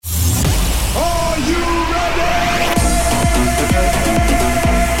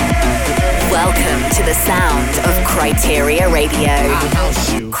the sound of Kryteria Radio.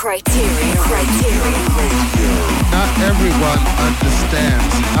 Kryteria Radio. Not everyone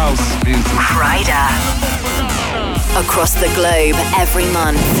understands house music. Kryder. Across the globe every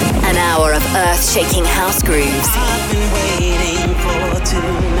month, an hour of earth-shaking house grooves. I've been waiting for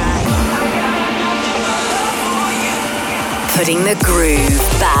tonight. Putting the groove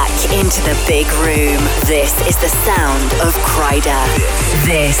back into the big room. This is the sound of Kryder.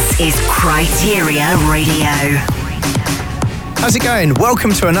 This is Kryteria Radio. How's it going?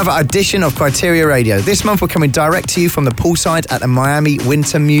 Welcome to another edition of Kryteria Radio. This month we're coming direct to you from the poolside at the Miami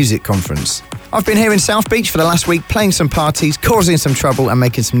Winter Music Conference. I've been here in South Beach for the last week playing some parties, causing some trouble and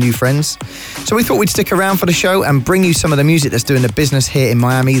making some new friends. So we thought we'd stick around for the show and bring you some of the music that's doing the business here in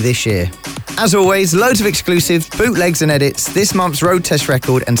Miami this year. As always, loads of exclusives, bootlegs and edits, this month's road test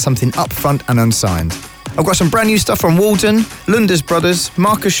record and something upfront and unsigned. I've got some brand new stuff from Walden, Lundas Brothers,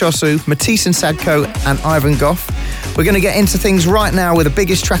 Marcus Shossu, Matisse and Sadko and Ivan Goff. We're going to get into things right now with the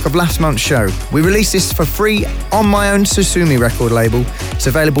biggest track of last month's show. We released this for free on my own Susumi record label. It's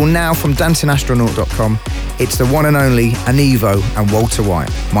available now from dancingastronaut.com. It's the one and only Anivo and Walter White,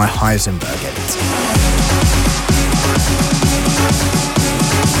 my Heisenberg edit.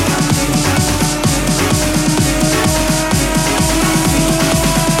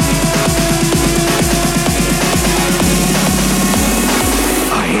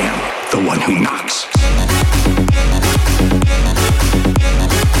 Who knocks.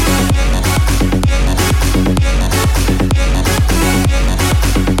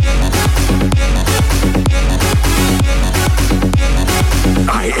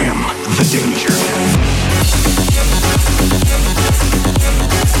 I am the danger.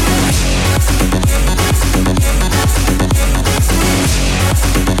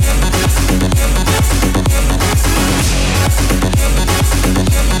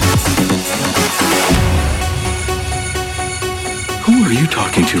 Who are you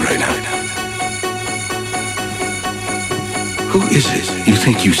talking to right now? Who is it you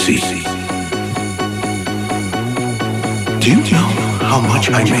think you see? Do you know how much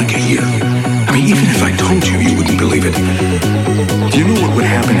I make a year? I mean, even if I told you, you wouldn't believe it. Do you know what would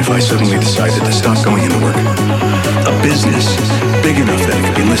happen if I suddenly decided to stop going into work? A business big enough that it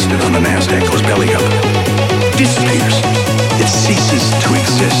could be listed on the NASDAQ goes belly up. Disappears. It ceases to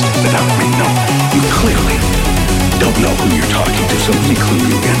exist without me. No, you clearly don't know who you're talking to, so let me clue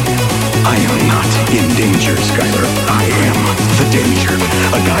you in. I am not in danger, Skylar. I am the danger.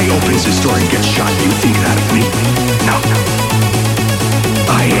 A guy opens his door and gets shot. You think that of me? No.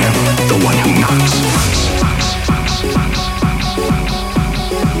 I am the one who knocks.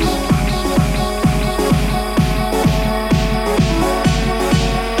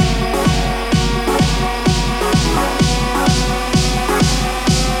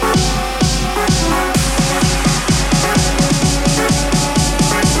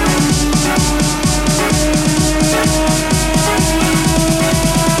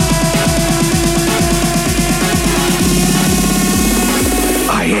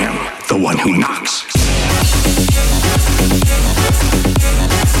 The one who knocks.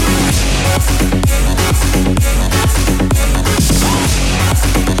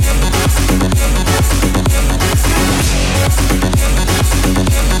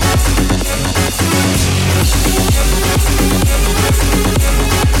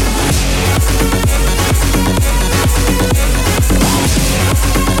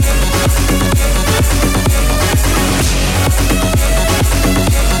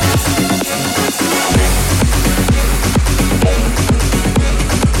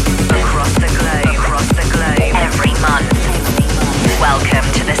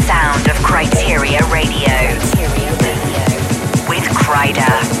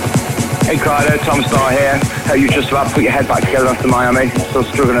 Hey Kryder, Tom Starr here. Hope you're just about to put your head back together after Miami. Still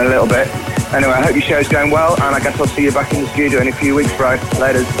struggling a little bit. Anyway, I hope your show's going well, and I guess I'll see you back in the studio in a few weeks, bro.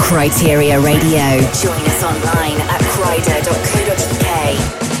 Later. Kryteria Radio. Join us online at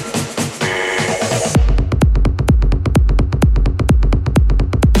kryder.co.uk.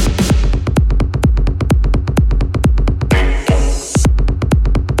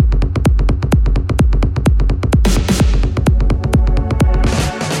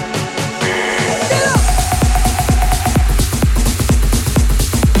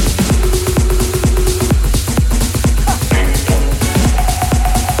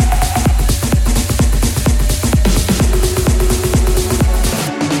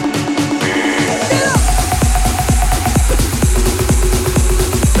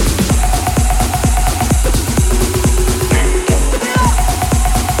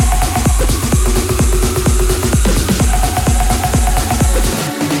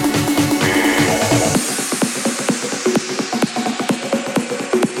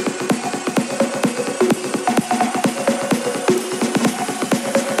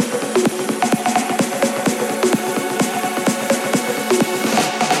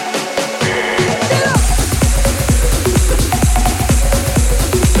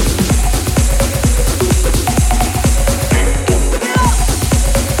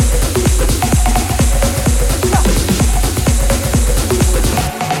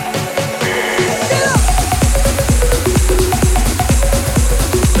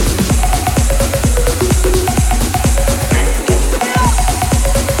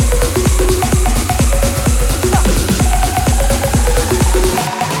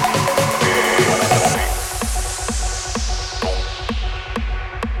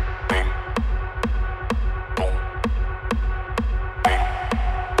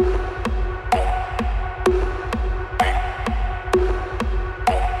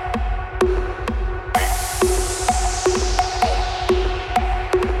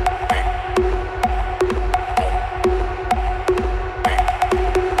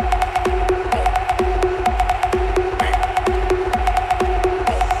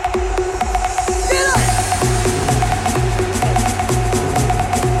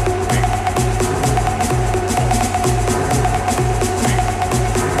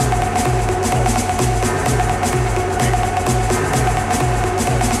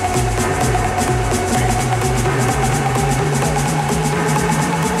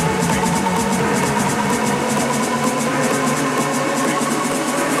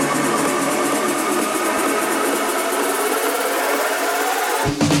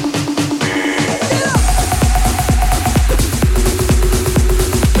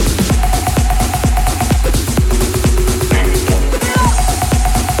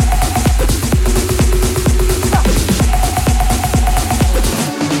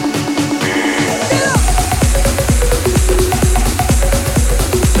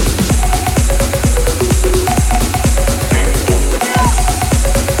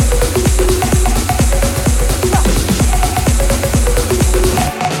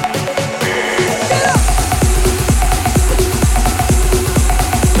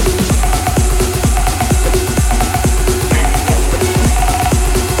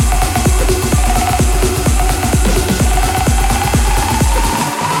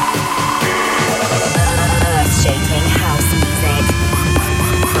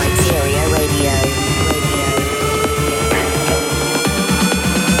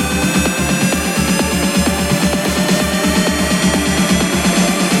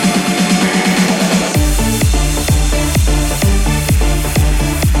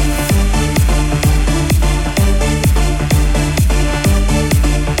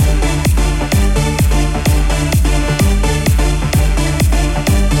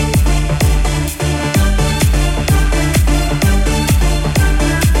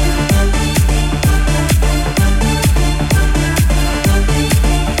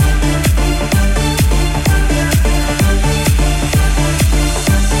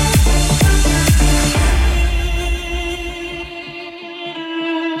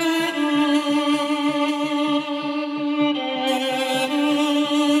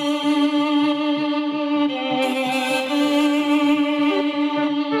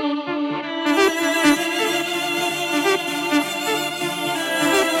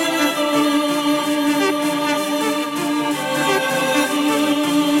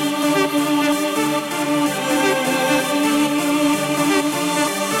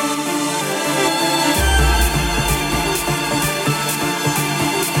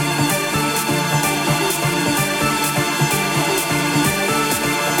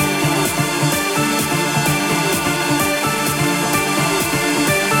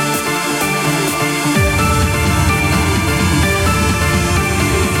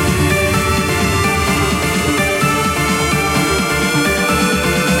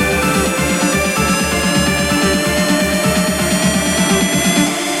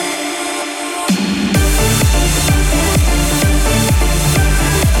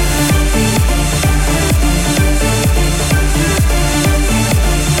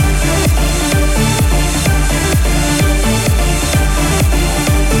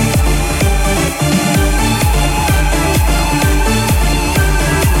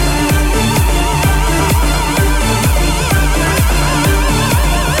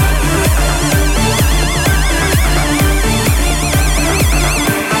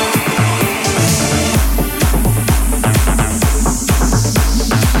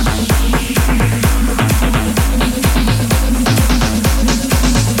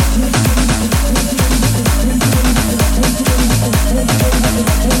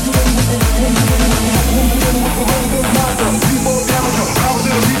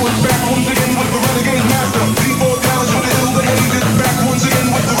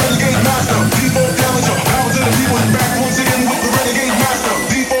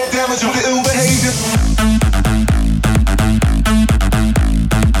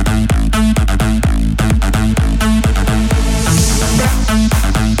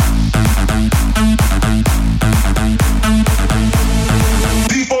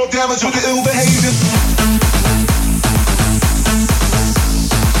 damage with the ill behavior.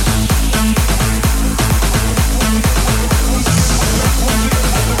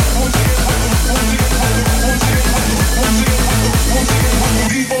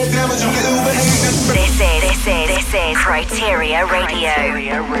 This is Criteria Radio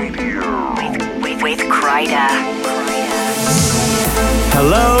with Kryder.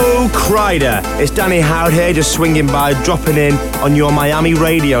 Hello, Kryder. It's Danny Howard here, just swinging by, dropping in on your Miami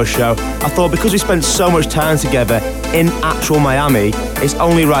radio show. I thought because we spent so much time together in actual Miami, it's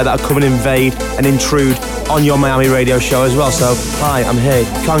only right that I come and invade and intrude on your Miami radio show as well. So, hi, I'm here.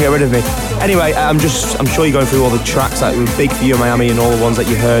 You can't get rid of me. Anyway, I'm sure you're going through all the tracks that were big for you in Miami and all the ones that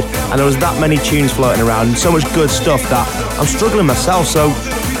you heard. And there was that many tunes floating around and so much good stuff that I'm struggling myself. So,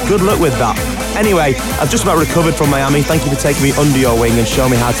 good luck with that. Anyway, I've just about recovered from Miami. Thank you for taking me under your wing and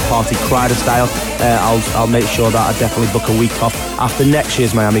showing me how to party Kryder style. I'll make sure that I definitely book a week off after next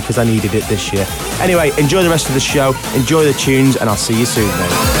year's Miami because I needed it this year. Anyway, enjoy the rest of the show, enjoy the tunes, and I'll see you soon,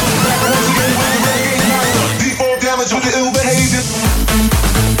 mate.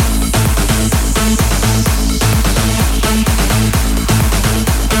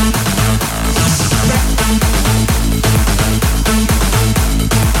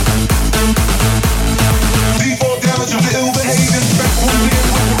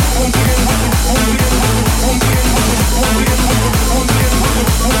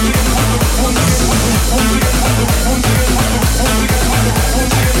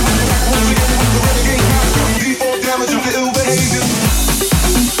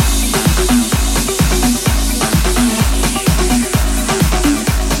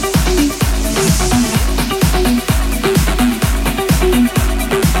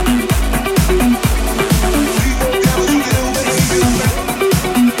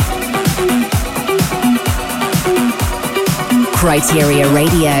 Criteria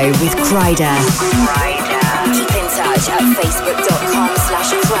Radio with Kryder. Keep in touch at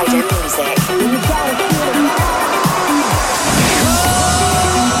facebook.com/KryderMusic.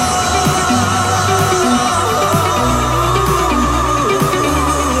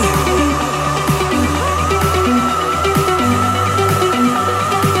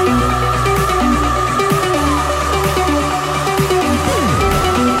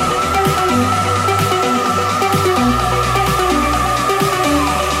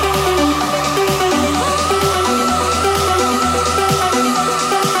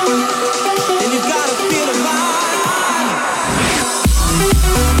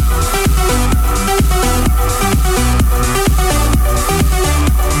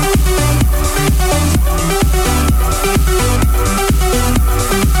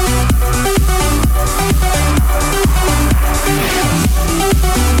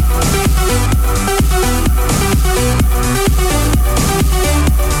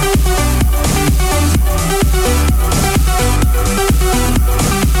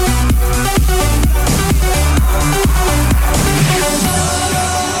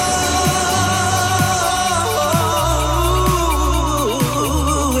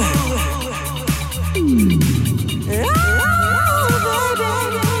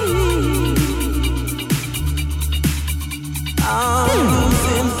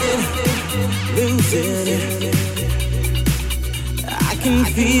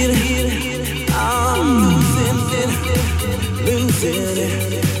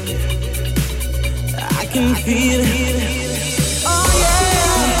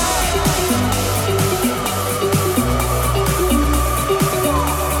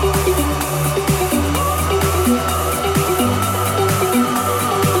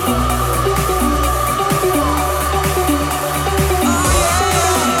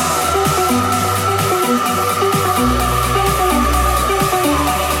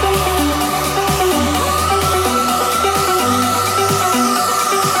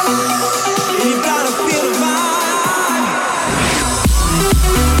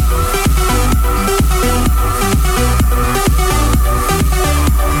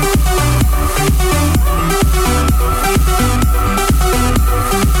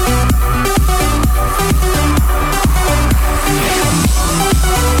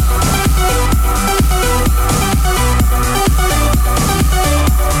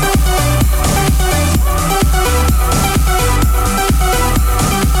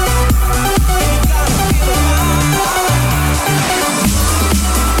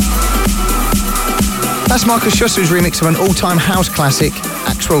 That's Marcus Schussel's remix of an all-time house classic,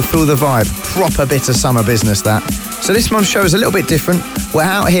 Axwell Feel the Vibe. Proper bit of summer business, that. So this month's show is a little bit different. We're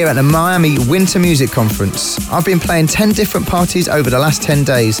out here at the Miami Winter Music Conference. I've been playing 10 different parties over the last 10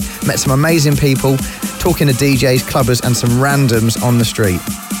 days, met some amazing people, talking to DJs, clubbers and some randoms on the street.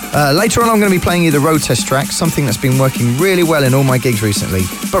 Later on, I'm going to be playing you the road test track, something that's been working really well in all my gigs recently.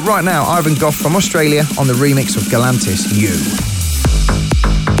 But right now, Ivan Goff from Australia on the remix of Galantis, You.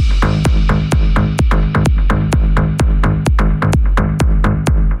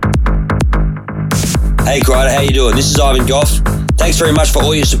 Hey Kryder, how you doing? This is Ivan Goff. Thanks very much for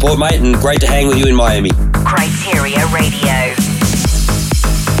all your support, mate, and great to hang with you in Miami. Criteria Radio.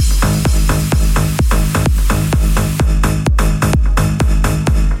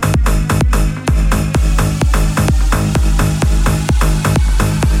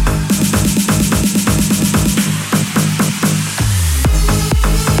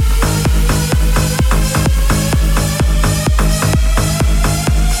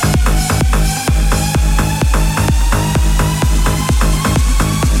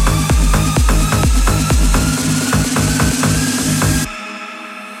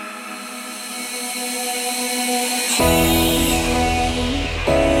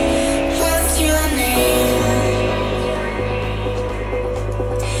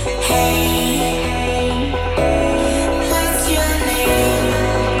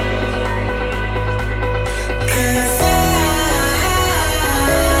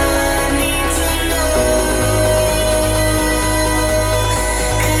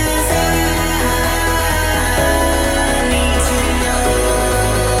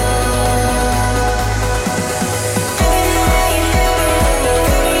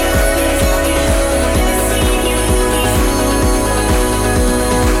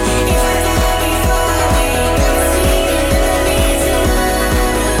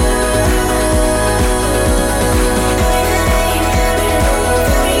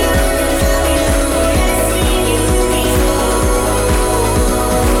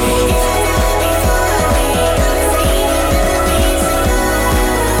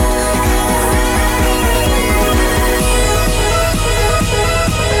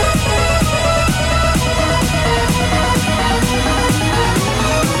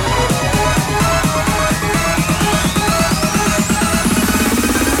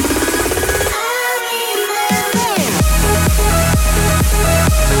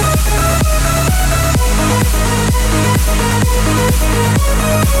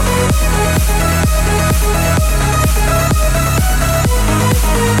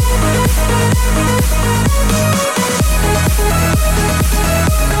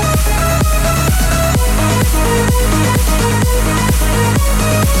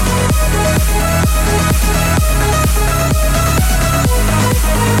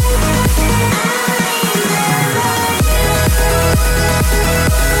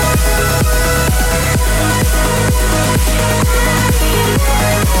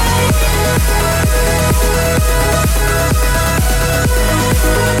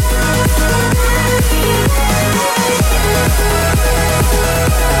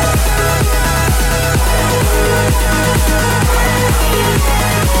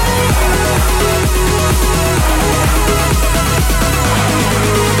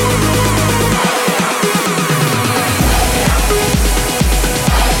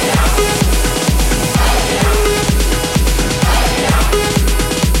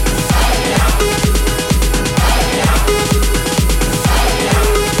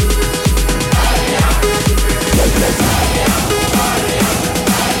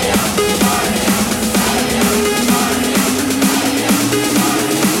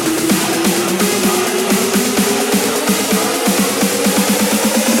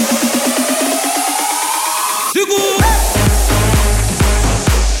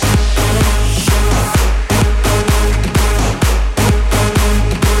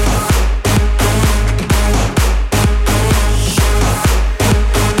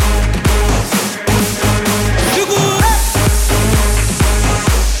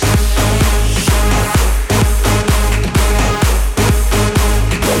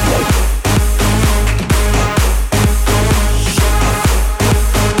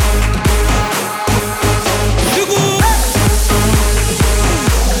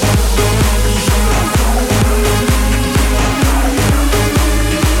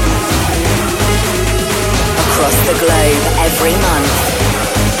 every month.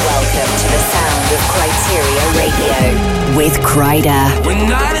 Welcome to the sound of Criteria Radio with Kryder. When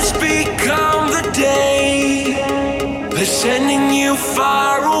night has become the day, they're sending you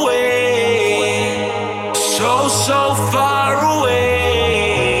far away, so far away.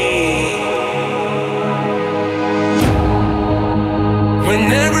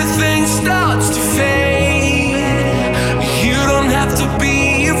 When everything starts to fade, you don't have to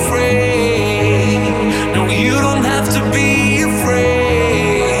be afraid. No, you don't have to be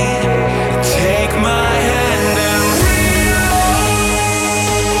afraid. Take my hand and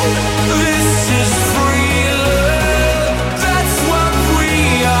reload.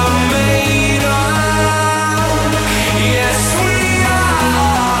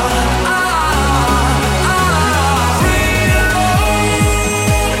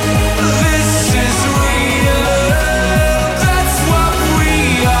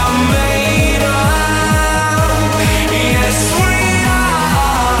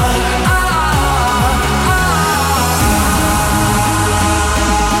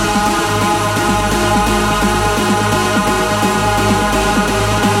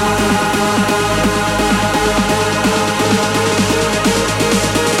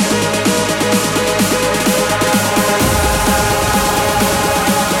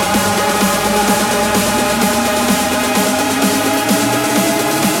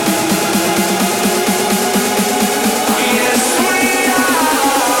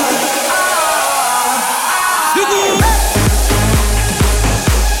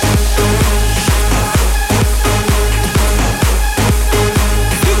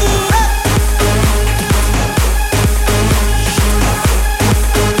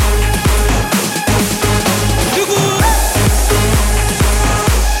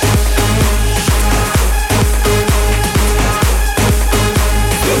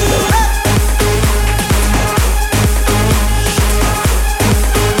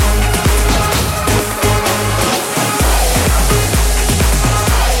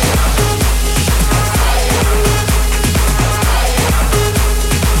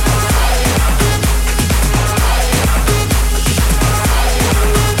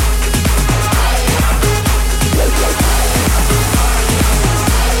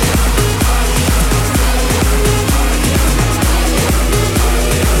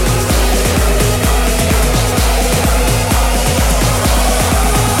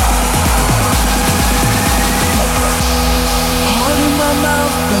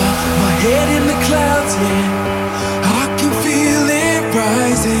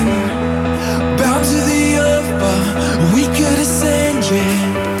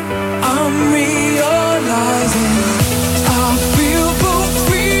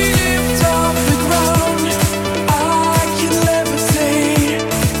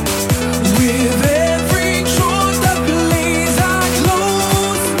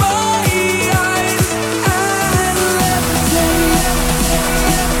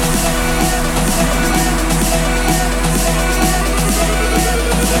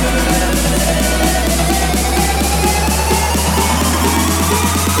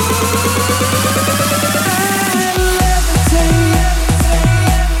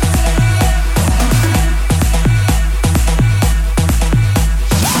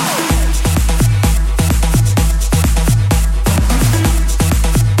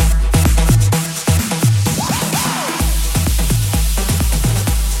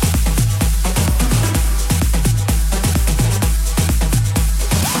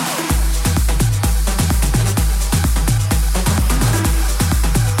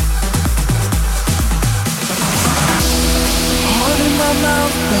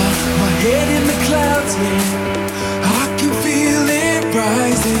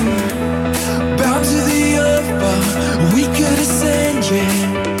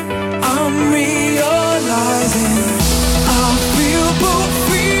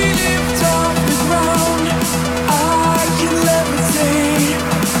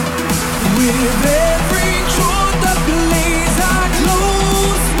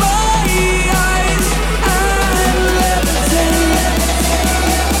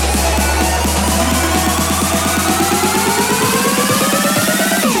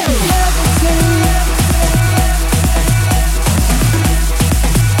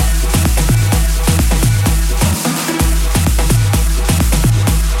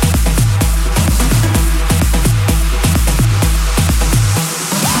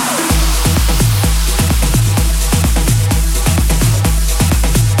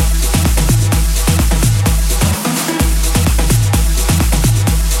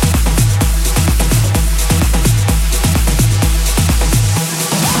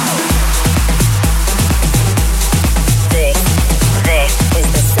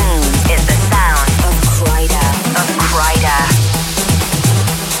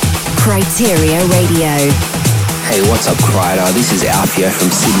 Criteria Radio. Hey, what's up, Crider? This is Alfio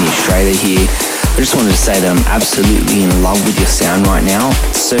from Sydney, Australia here. I just wanted to say that I'm absolutely in love with your sound right now.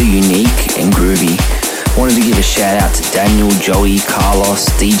 It's so unique and groovy. Wanted to give a shout out to Daniel, Joey, Carlos,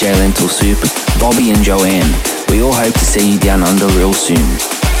 DJ Lentil Soup, Bobby and Joanne. We all hope to see you down under real soon.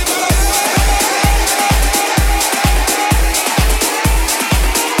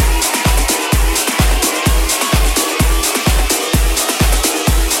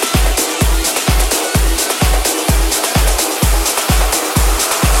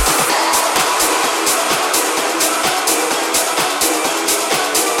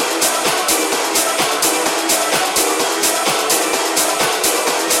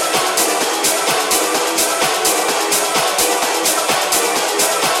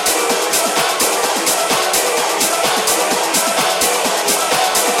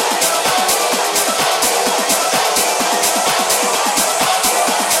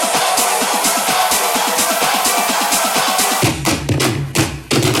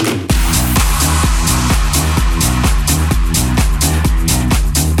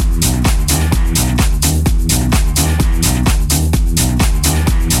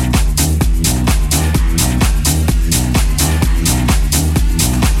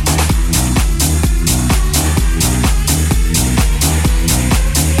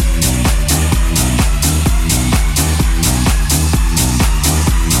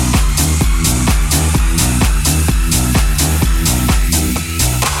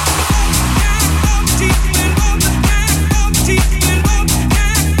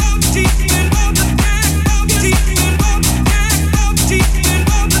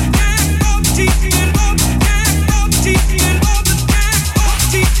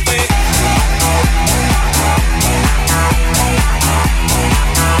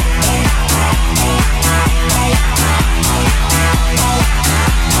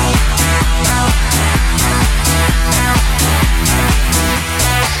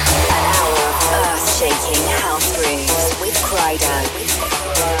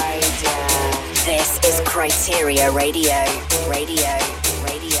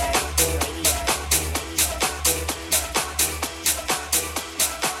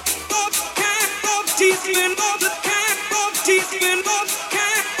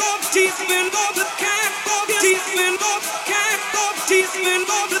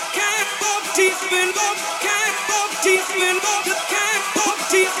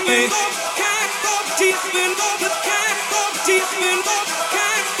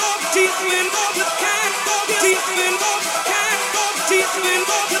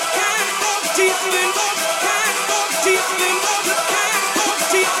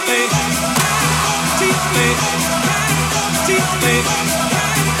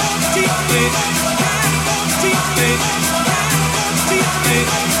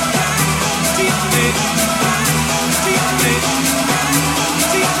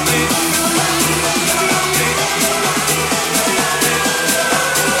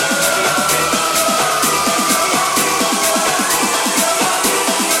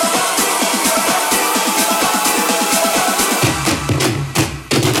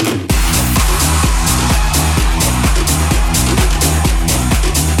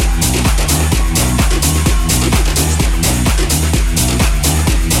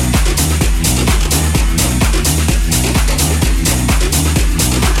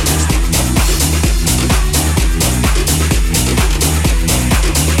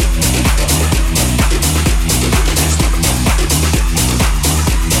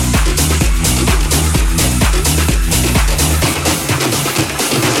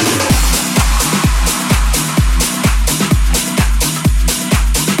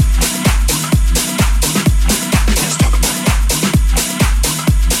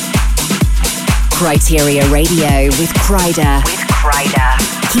 Criteria Radio with Kryder.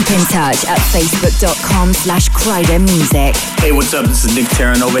 Keep in touch at facebook.com/Kryder Music. Hey, what's up? This is Nick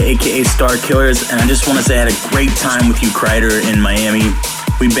Terranova, aka Star Killers, and I just want to say I had a great time with you, Kryder, in Miami.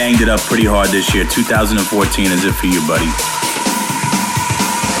 We banged it up pretty hard this year. 2014 is it for you, buddy.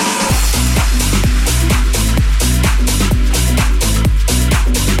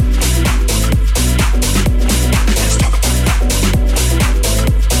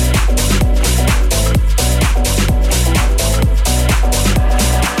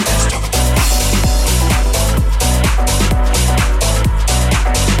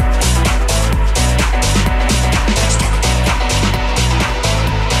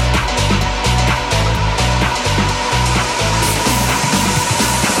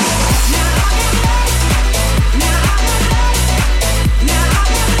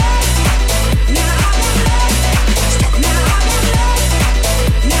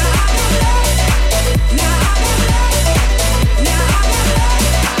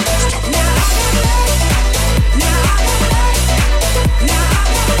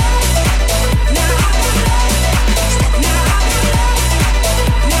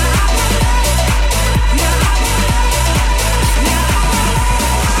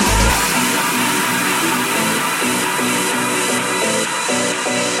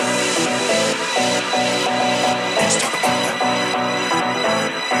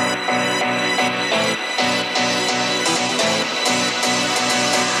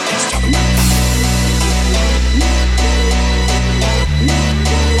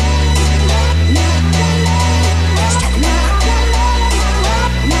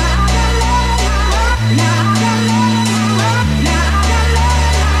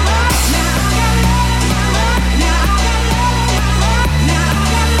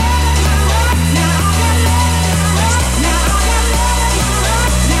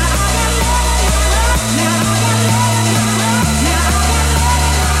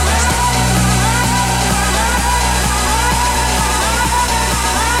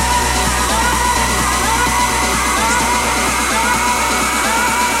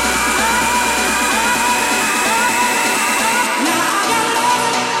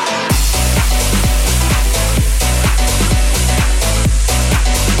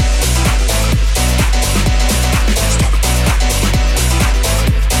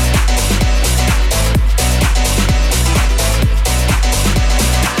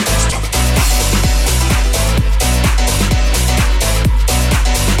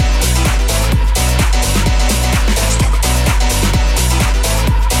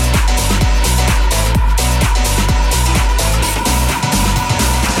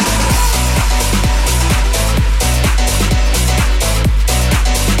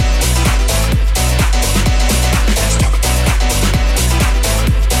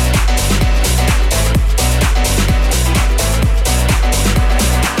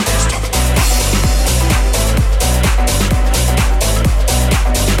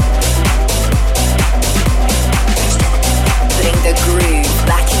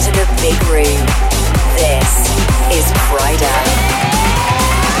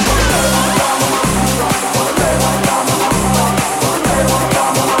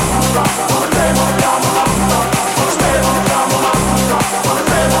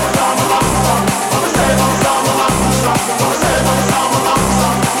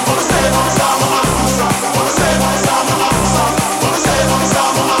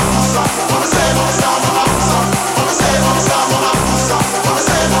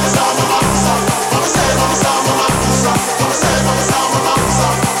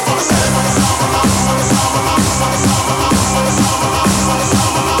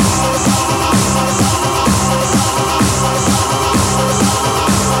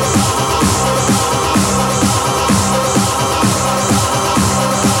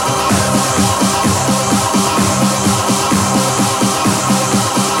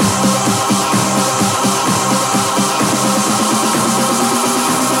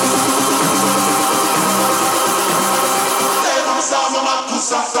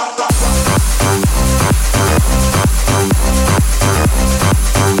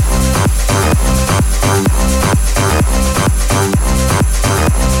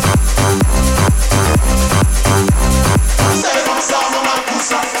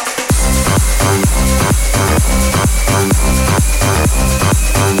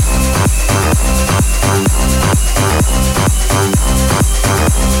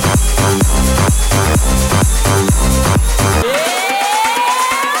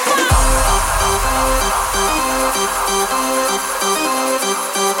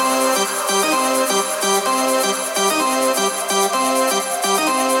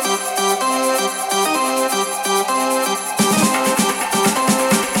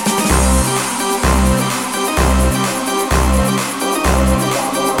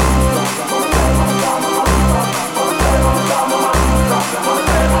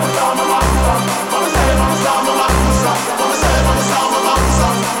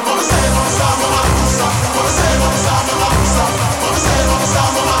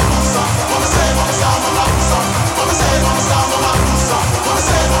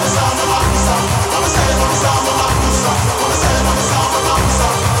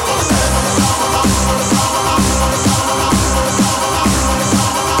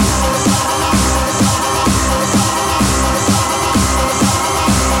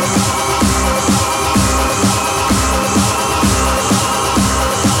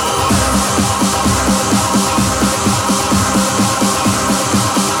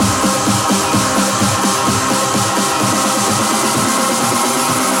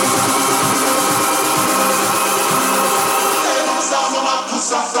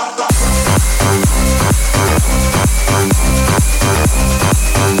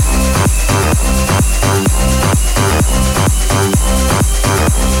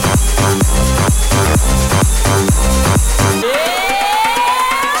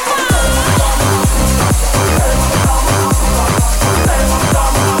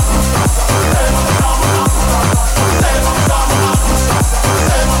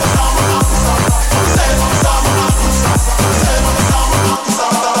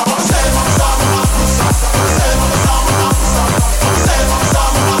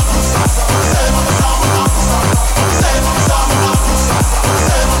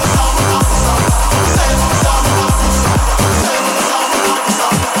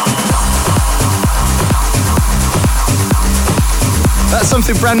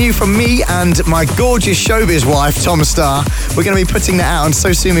 something brand new from me and my gorgeous showbiz wife, Tom Starr. We're going to be putting that out on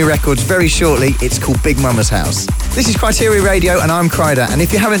So Sue Me Records very shortly. It's called Big Mama's House. This is Criteria Radio and I'm Kryder. And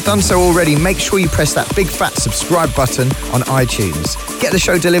if you haven't done so already, make sure you press that big fat subscribe button on iTunes. Get the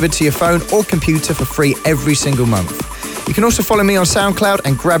show delivered to your phone or computer for free every single month. You can also follow me on SoundCloud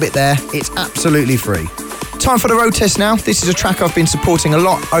and grab it there. It's absolutely free. Time for the road test now. This is a track I've been supporting a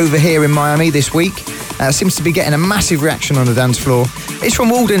lot over here in Miami this week. Seems to be getting a massive reaction on the dance floor. It's from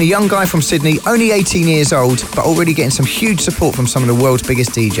Walden, a young guy from Sydney, only 18 years old, but already getting some huge support from some of the world's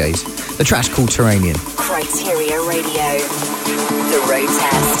biggest DJs. The track's called Terranian. Criteria Radio. The road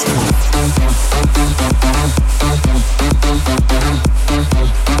test.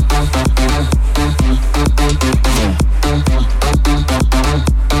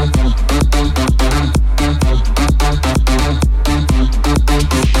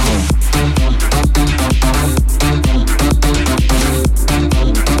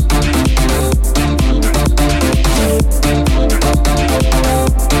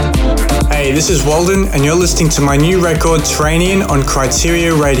 This is Walden, and you're listening to my new record, Terranian, on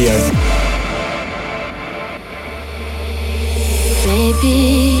Criteria Radio.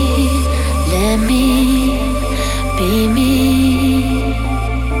 Baby, let me be me.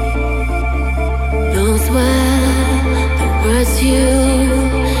 Those were the words you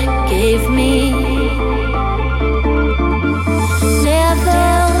gave me. Never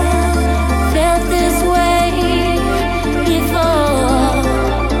felt this way before.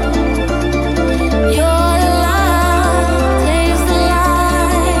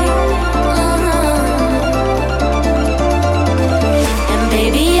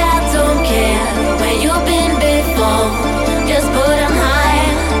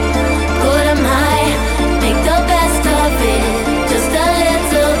 Just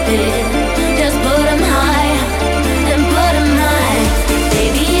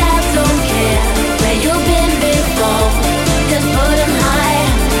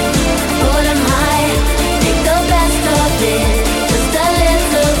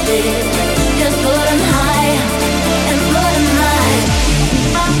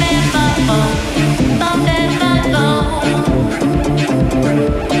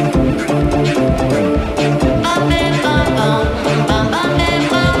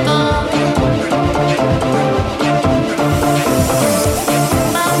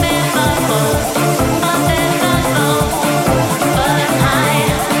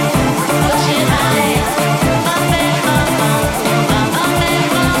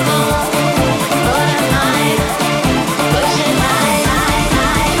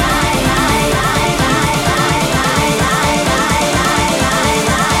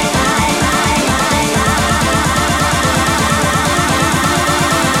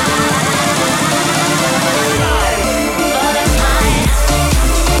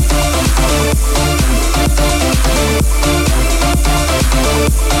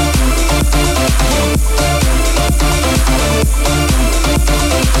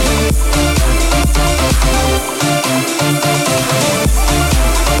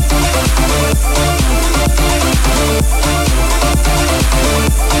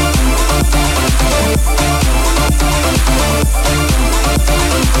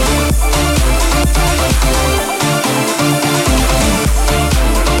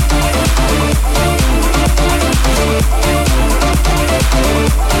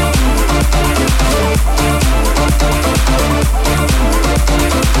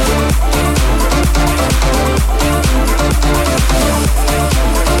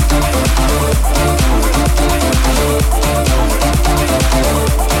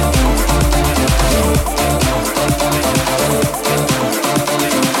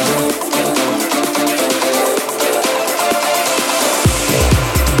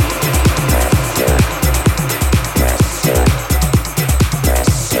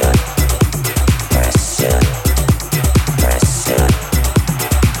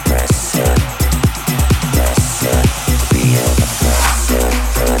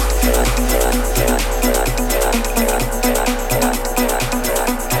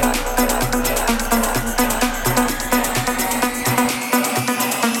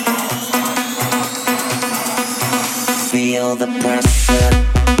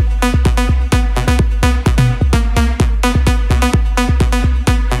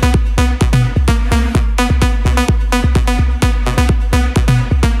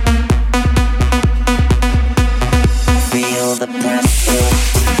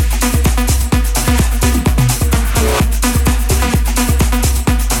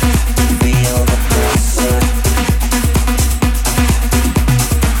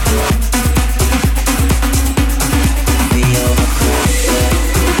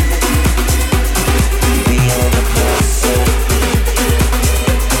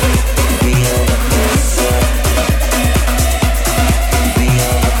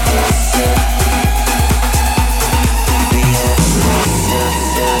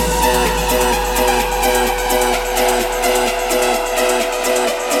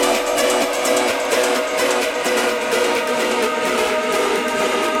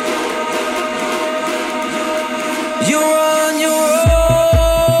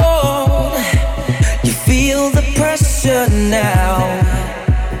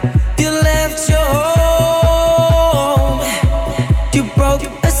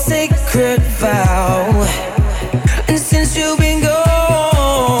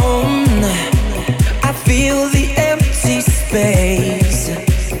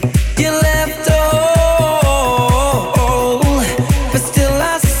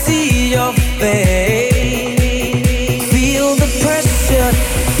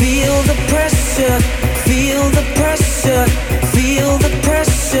Feel the pressure, feel the pressure, feel the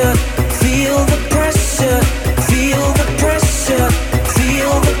pressure, feel the pressure, feel the pressure,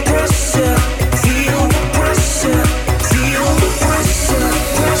 feel the pressure, feel the pressure, feel the pressure,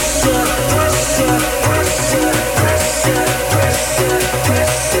 pressure, pressure, pressure, pressure, pressure,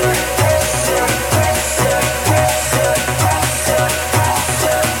 pressure,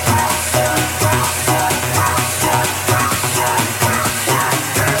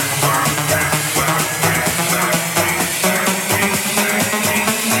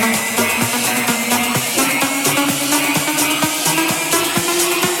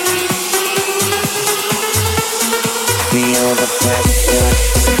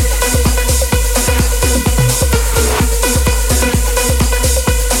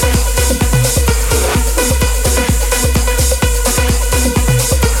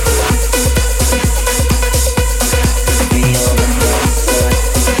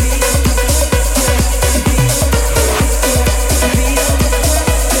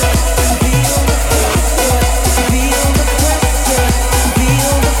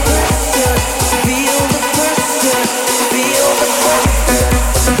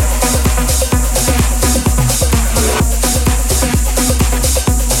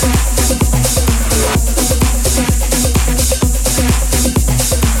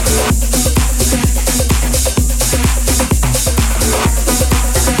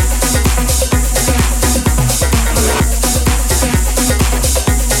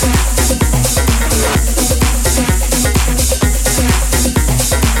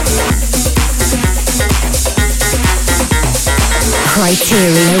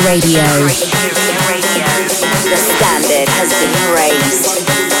 Criteria Radio. The standard has been raised.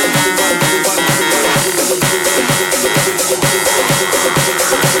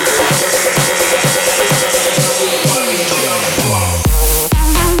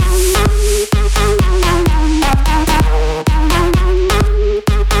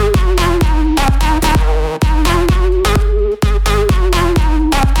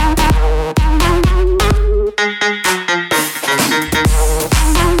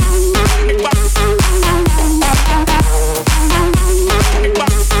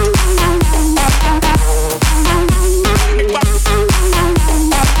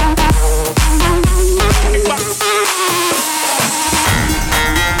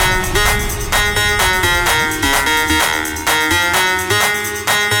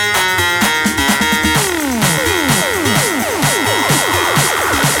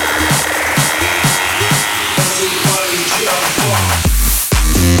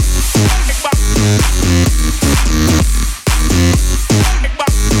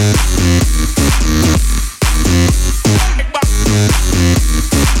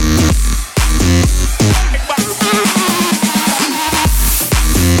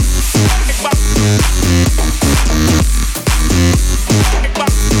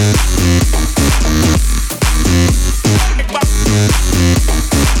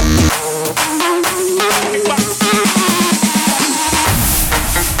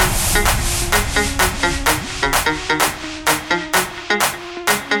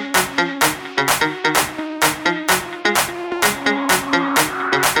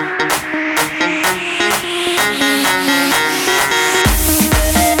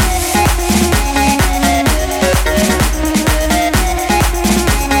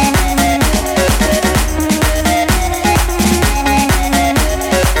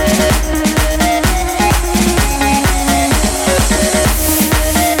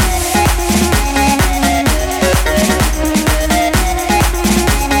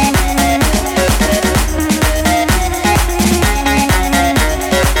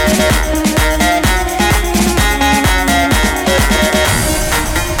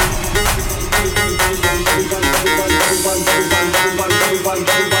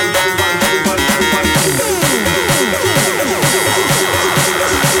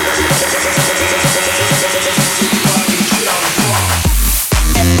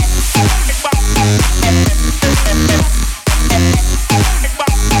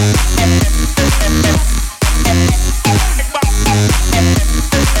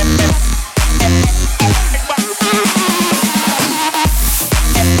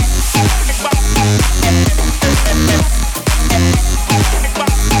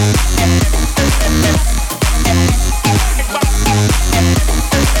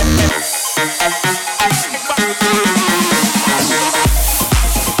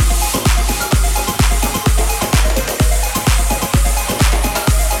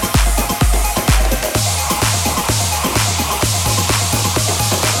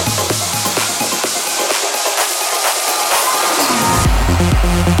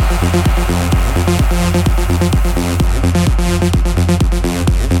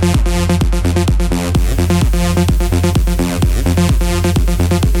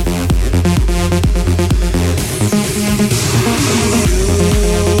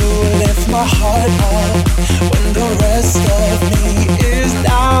 my heart up when the rest of me is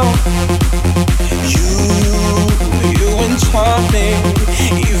down. You enchant me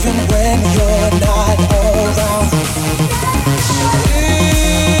even when you're not around.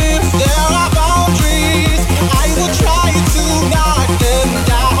 If there are boundaries, I will try to knock them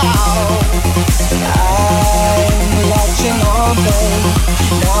down. I'm latching on, babe.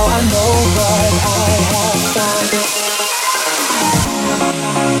 Now I know what I have found.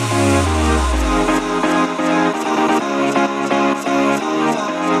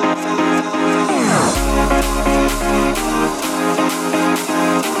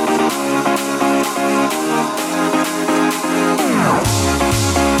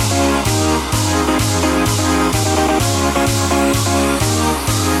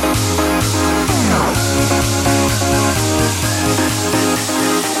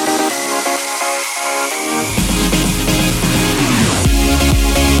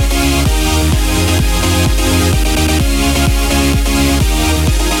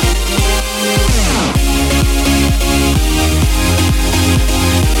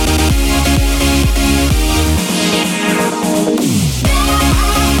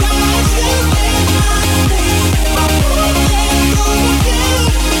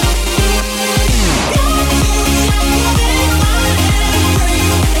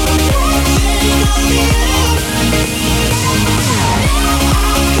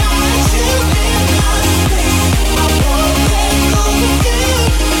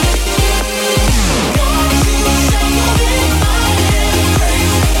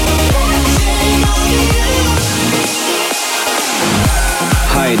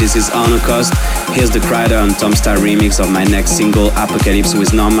 This is Arno Cost. Here's the Kryder and Tom Star remix of my next single, Apocalypse,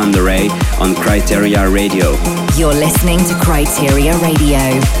 with Norman Doray on Criteria Radio. You're listening to Criteria Radio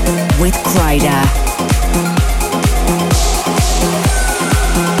with Kryder.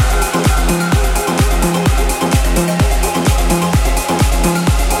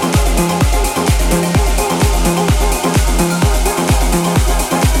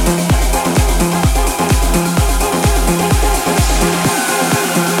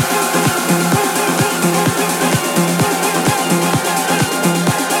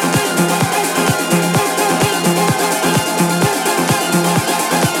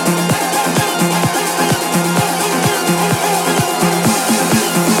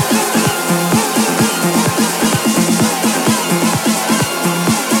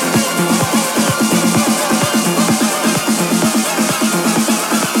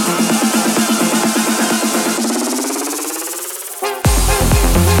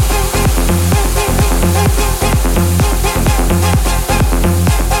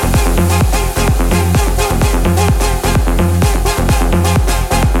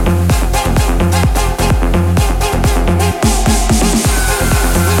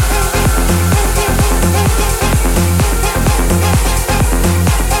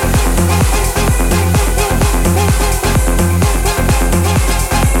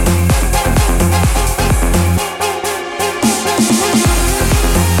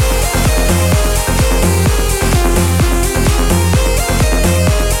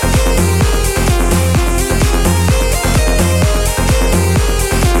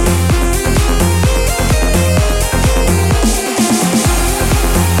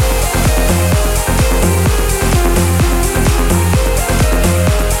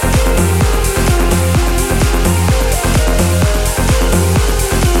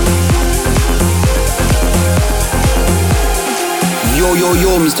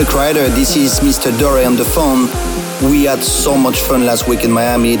 Yo, Mr. Kryder, this is Mr. Doray on the phone. We had so much fun last week in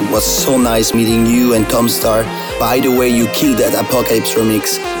Miami. It was so nice meeting you and Tom Star. By the way, you killed that Apocalypse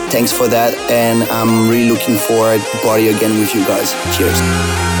remix. Thanks for that, and I'm really looking forward to party again with you guys. Cheers.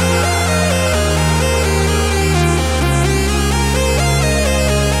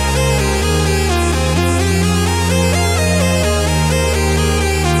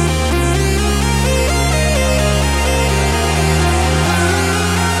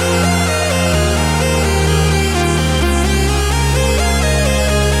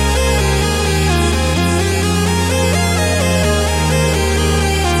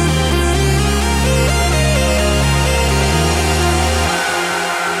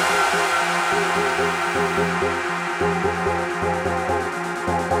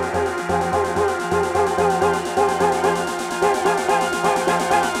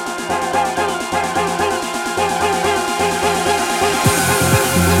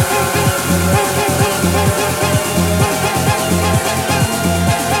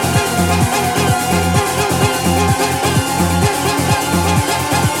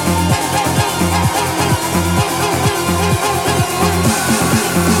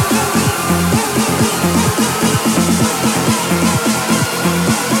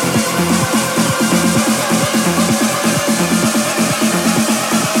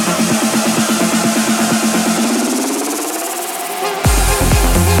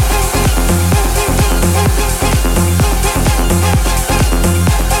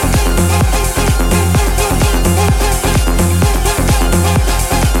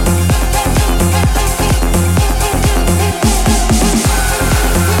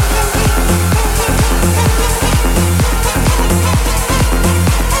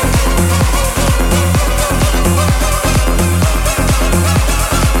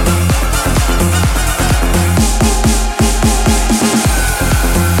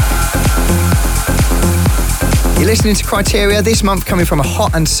 listening to Criteria, this month coming from a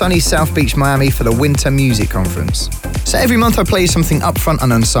hot and sunny South Beach, Miami for the Winter Music Conference. So every month I play something upfront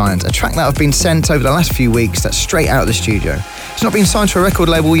and unsigned, a track that I've been sent over the last few weeks that's straight out of the studio. It's not been signed to a record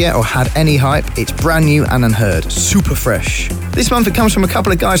label yet or had any hype, it's brand new and unheard, super fresh. This month it comes from a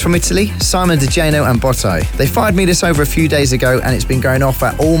couple of guys from Italy, Simon DeGeno and Botte. They fired me this over a few days ago and it's been going off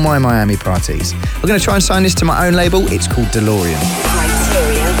at all my Miami parties. We're going to try and sign this to my own label, it's called DeLorean.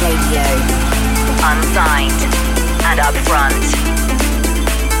 Criteria Radio. Unsigned and upfront.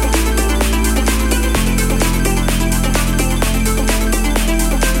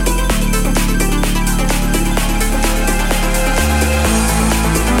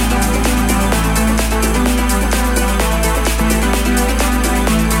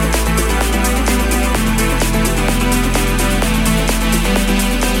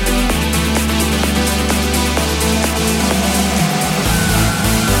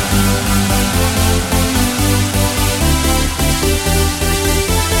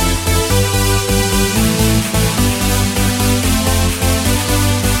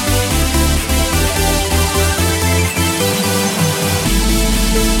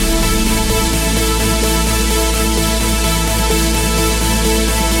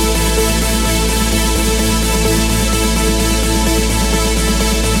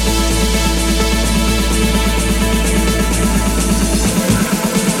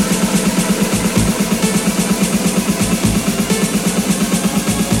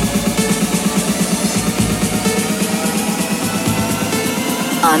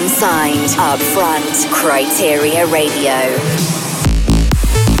 Unsigned, upfront, Criteria Radio.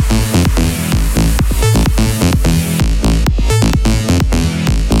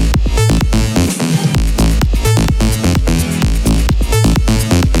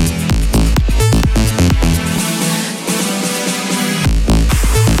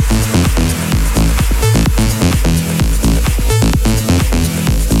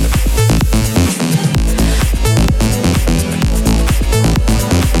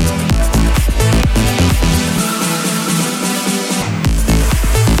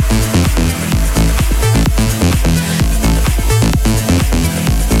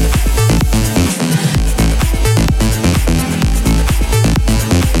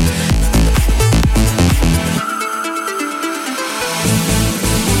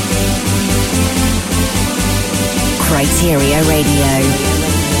 Criteria Radio.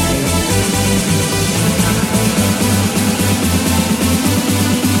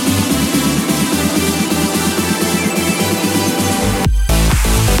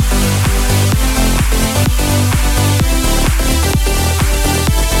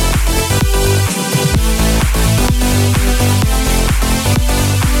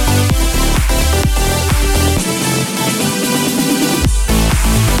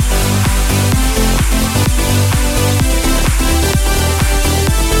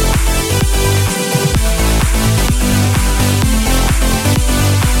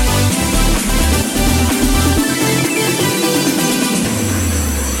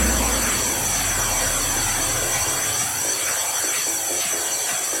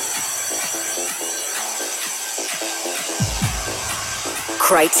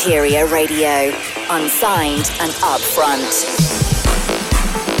 Criteria Radio, unsigned and upfront.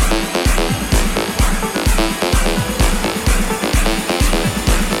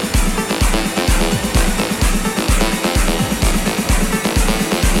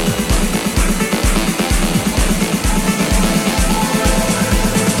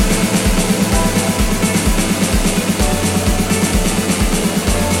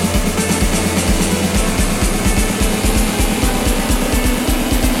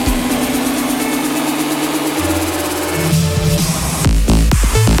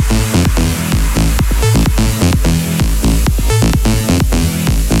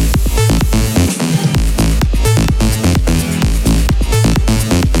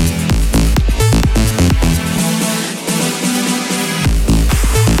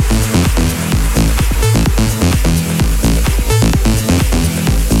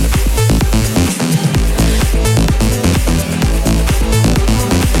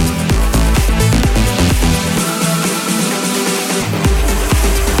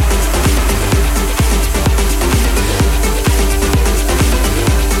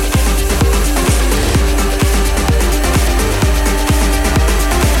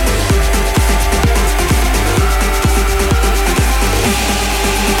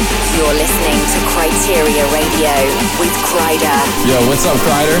 What's up,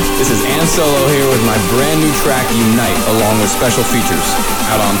 Kryder? This is Ann Solo here with my brand new track, Unite, along with special features,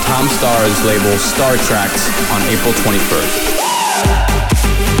 out on Tom Starr's label Star Tracks on April 21st.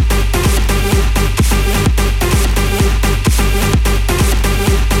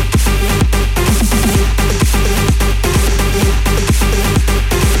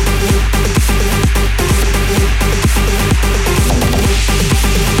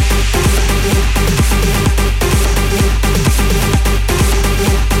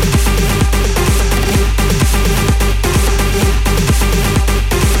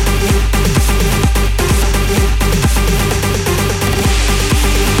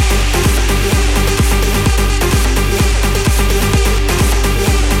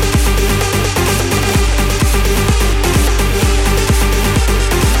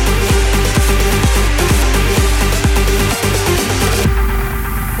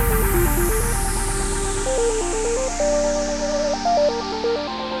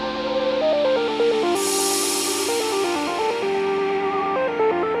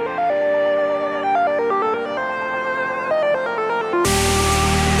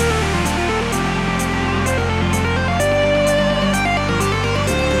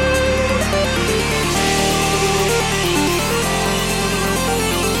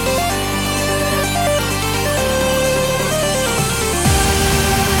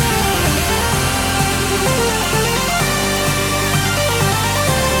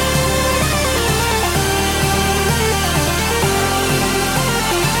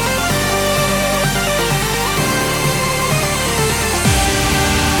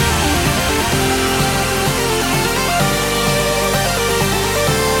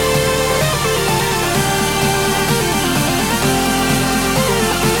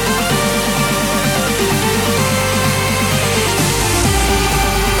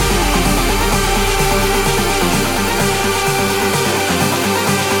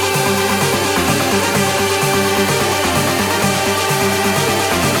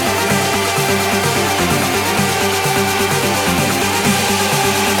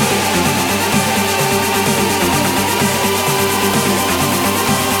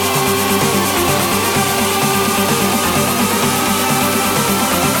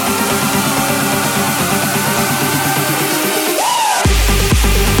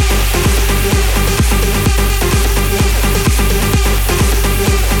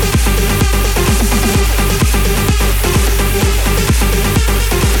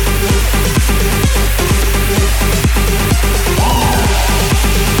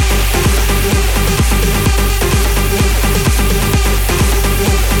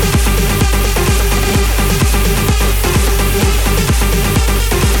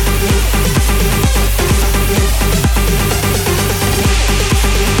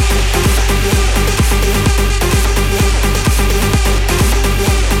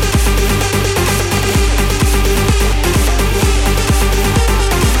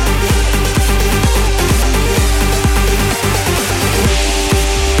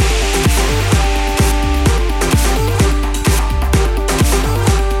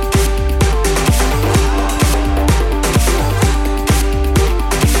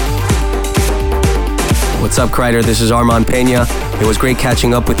 up, Kreider? This is Armand Pena. It was great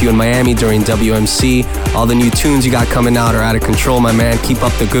catching up with you in Miami during WMC. All the new tunes you got coming out are out of control, my man. Keep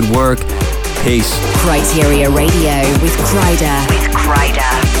up the good work. Peace. Criteria Radio with Kreider.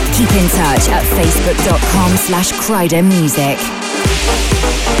 Keep in touch at facebook.com/Kreider Music.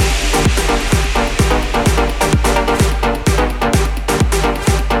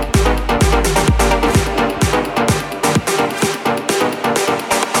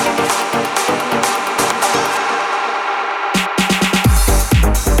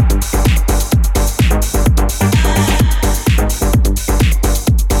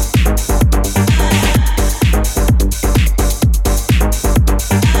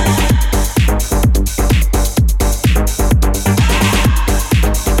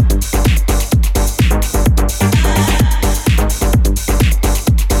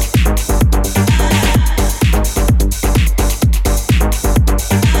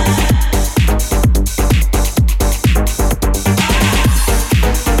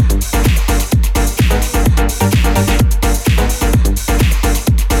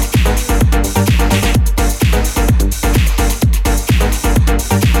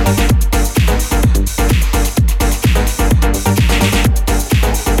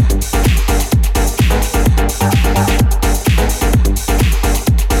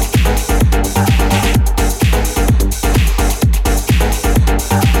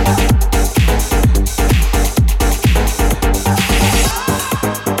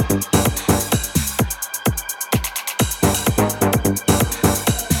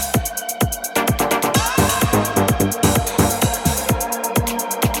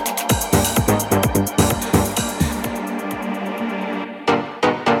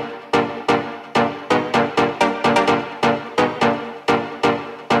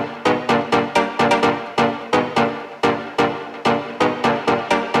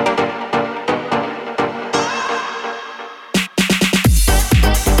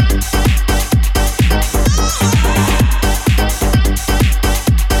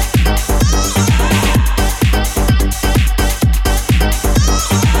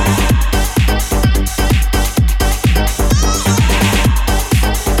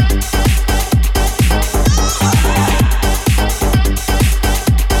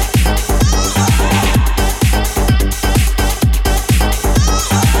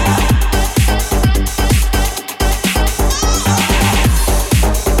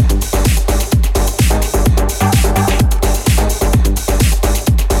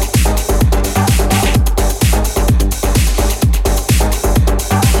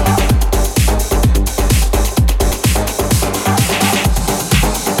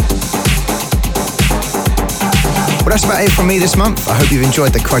 That's about it from me this month. I hope you've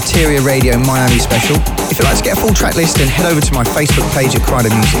enjoyed the Criteria Radio Miami special. If you'd like to get a full track list, then head over to my Facebook page at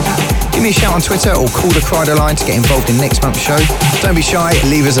Kreider Music. Give me a shout on Twitter or call the Kreider line to get involved in next month's show. Don't be shy,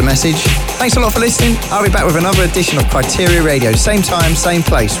 leave us a message. Thanks a lot for listening. I'll be back with another edition of Criteria Radio. Same time, same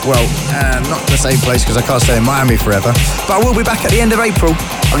place. Well, not the same place because I can't stay in Miami forever. But I will be back at the end of April.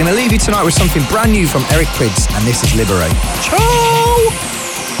 I'm going to leave you tonight with something brand new from Eric Prydz, and this is Liberate. Ciao!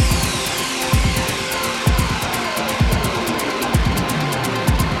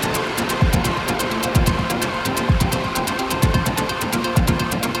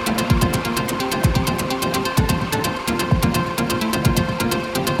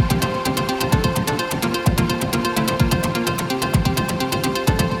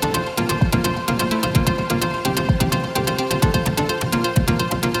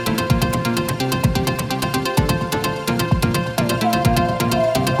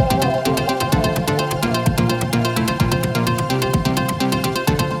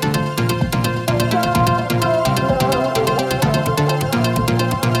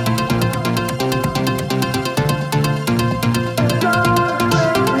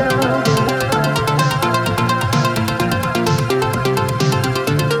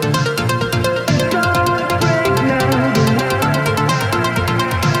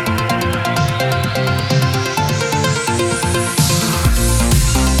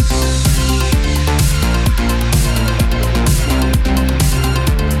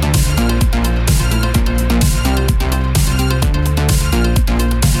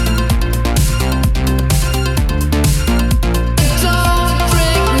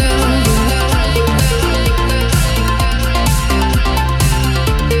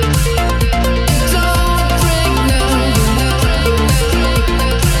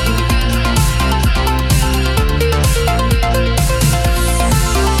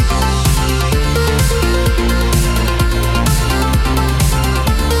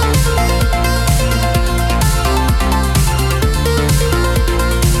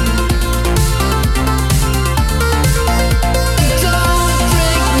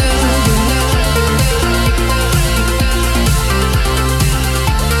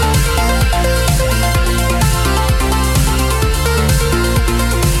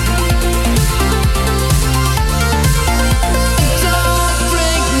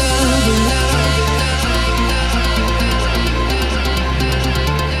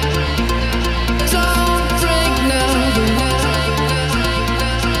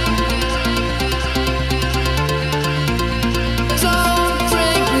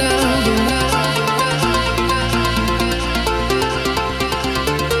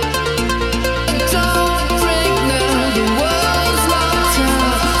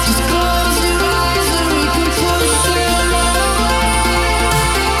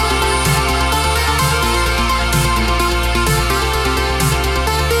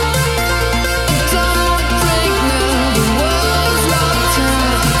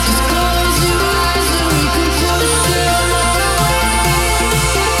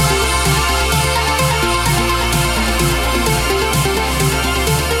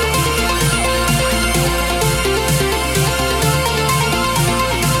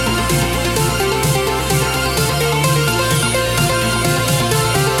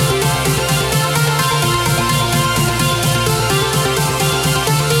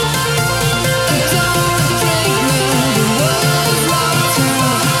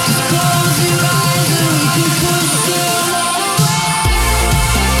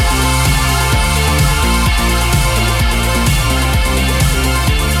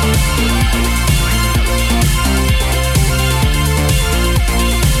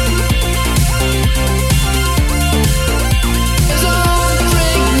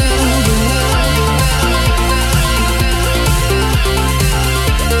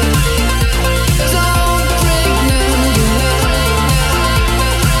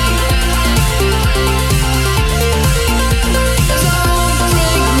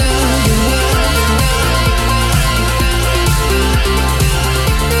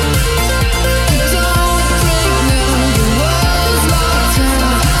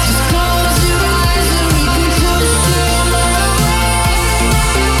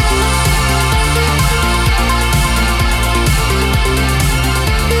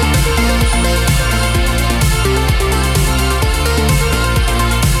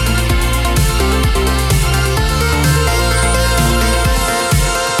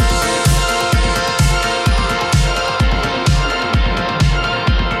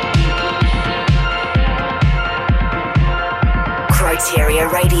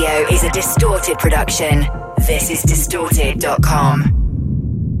 is a Distorted production. This is distorted.com.